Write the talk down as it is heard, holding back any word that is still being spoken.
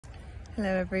Hello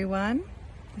everyone,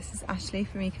 this is Ashley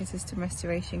from Ecosystem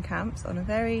Restoration Camps on a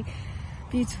very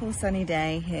beautiful sunny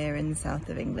day here in the south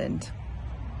of England.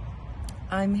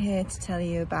 I'm here to tell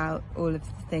you about all of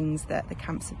the things that the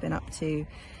camps have been up to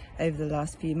over the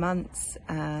last few months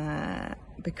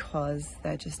because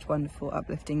they're just wonderful,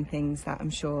 uplifting things that I'm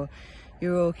sure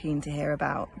you're all keen to hear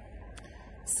about.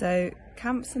 So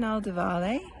Camp Sinal do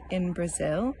Vale in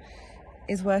Brazil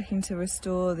is working to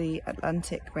restore the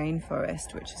Atlantic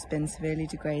rainforest, which has been severely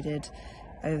degraded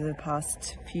over the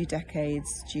past few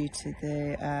decades due to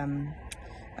the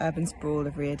urban sprawl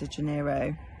of Rio de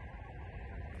Janeiro.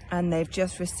 And they've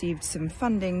just received some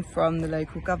funding from the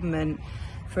local government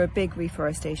for a big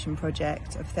reforestation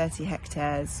project of 30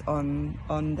 hectares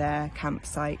on their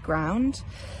campsite ground,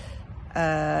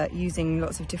 using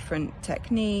lots of different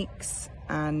techniques,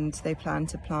 and they plan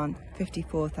to plant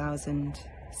 54,000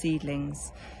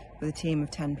 seedlings with a team of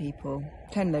 10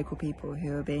 local people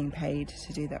who are being paid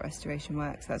to do that restoration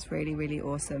work. So that's really, really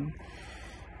awesome.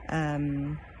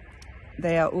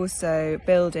 They are also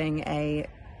building a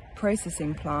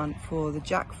processing plant for the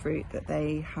jackfruit that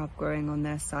they have growing on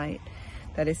their site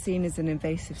that is seen as an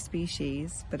invasive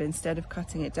species, but instead of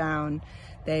cutting it down,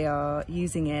 they are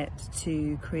using it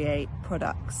to create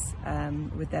products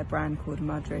with their brand called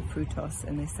Madre Frutos,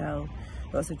 and they sell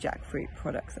lots of jackfruit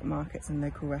products at markets and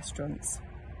local restaurants.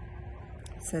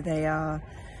 So they are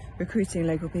recruiting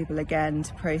local people again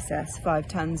to process 5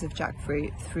 tons of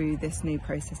jackfruit through this new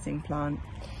processing plant.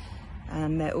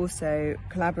 And they're also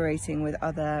collaborating with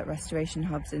other restoration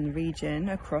hubs in the region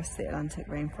across the Atlantic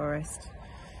rainforest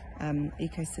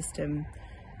ecosystem,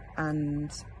 and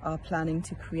are planning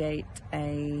to create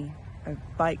a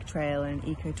bike trail and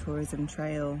ecotourism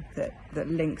trail that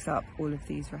links up all of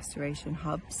these restoration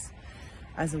hubs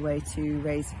as a way to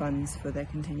raise funds for their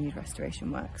continued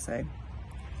restoration work. So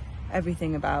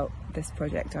everything about this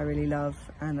project I really love,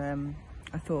 and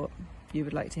I thought you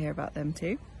would like to hear about them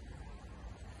too.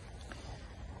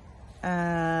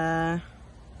 Camp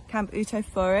Uto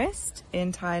Forest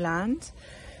in Thailand,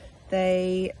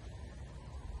 they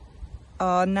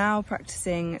are now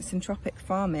practicing syntropic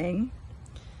farming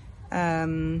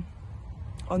on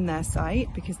their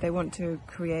site because they want to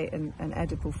create an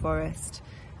edible forest,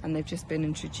 and they've just been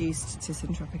introduced to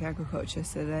syntropic agriculture,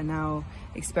 so they're now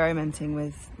experimenting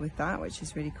with that, which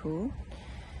is really cool.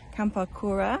 Camp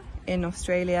Arcora in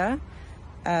Australia,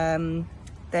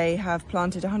 they have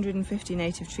planted 150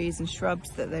 native trees and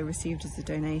shrubs that they received as a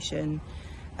donation,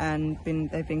 and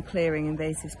they've been clearing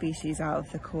invasive species out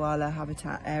of the koala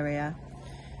habitat area.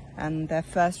 And their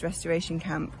first restoration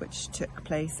camp, which took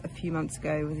place a few months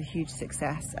ago, was a huge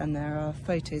success, and there are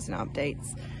photos and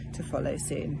updates to follow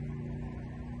soon.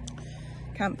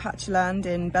 Camp Patchaland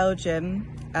in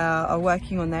Belgium are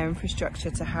working on their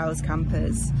infrastructure to house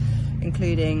campers,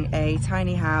 including a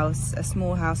tiny house, a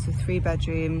small house with 3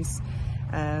 bedrooms,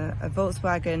 a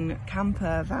Volkswagen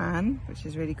camper van, which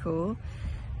is really cool,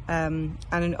 and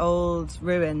an old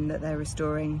ruin that they're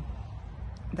restoring.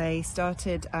 They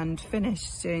started and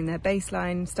finished doing their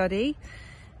baseline study,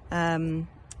 and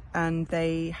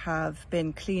they have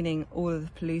been cleaning all of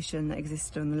the pollution that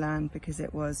existed on the land because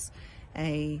it was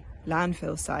a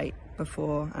landfill site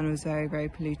before and was very, very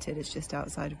polluted. It's just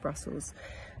outside of Brussels,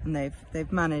 and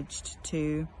they've managed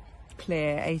to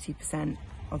clear 80%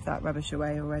 of that rubbish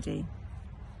away already.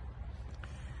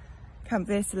 Camp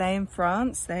Viersoleil in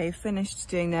France, they finished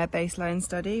doing their baseline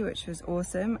study, which was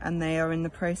awesome, and they are in the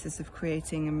process of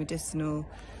creating a medicinal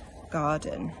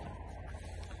garden.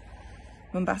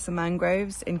 Mombasa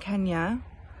Mangroves in Kenya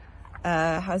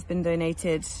has been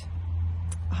donated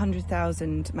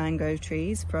 100,000 mangrove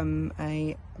trees from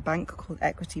a bank called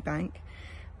Equity Bank,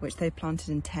 which they planted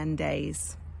in 10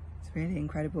 days. It's really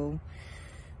incredible.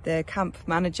 The camp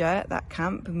manager at that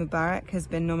camp, Mubarak, has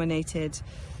been nominated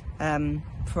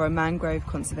for a Mangrove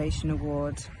Conservation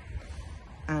Award,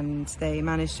 and they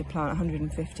managed to plant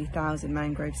 150,000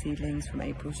 mangrove seedlings from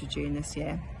April to June this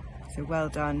year. So well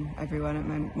done everyone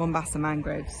at Mombasa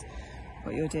Mangroves.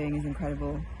 What you're doing is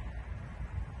incredible.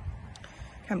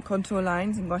 Camp Contour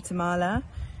Lines in Guatemala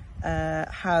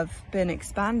have been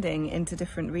expanding into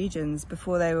different regions.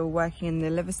 Before they were working in the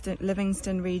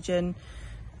Livingston region,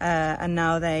 and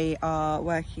now they are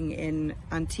working in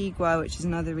Antigua, which is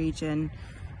another region.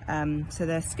 So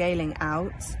they're scaling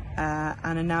out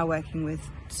and are now working with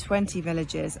 20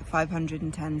 villages at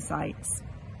 510 sites,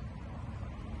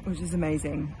 which is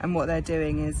amazing. And what they're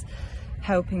doing is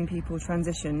helping people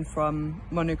transition from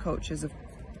monocultures of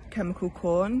chemical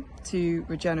corn to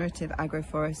regenerative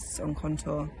agroforests on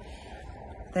contour.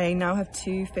 They now have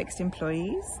 2 fixed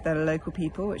employees that are local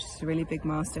people, which is a really big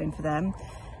milestone for them.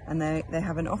 And they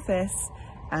have an office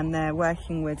and they're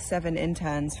working with 7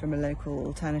 interns from a local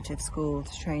alternative school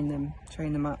to train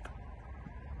them up.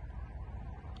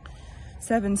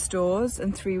 7 stores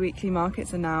and 3 weekly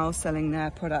markets are now selling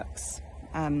their products,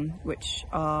 which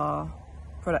are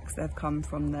products that have come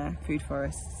from the food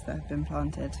forests that have been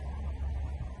planted.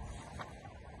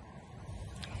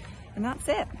 And that's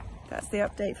it. That's the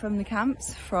update from the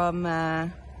camps from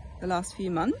the last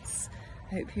few months.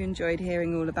 I hope you enjoyed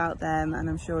hearing all about them, and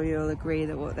I'm sure you'll agree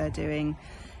that what they're doing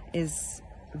is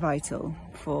vital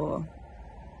for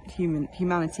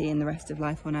humanity and the rest of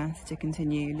life on Earth to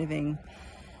continue living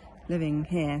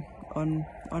here on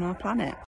our planet.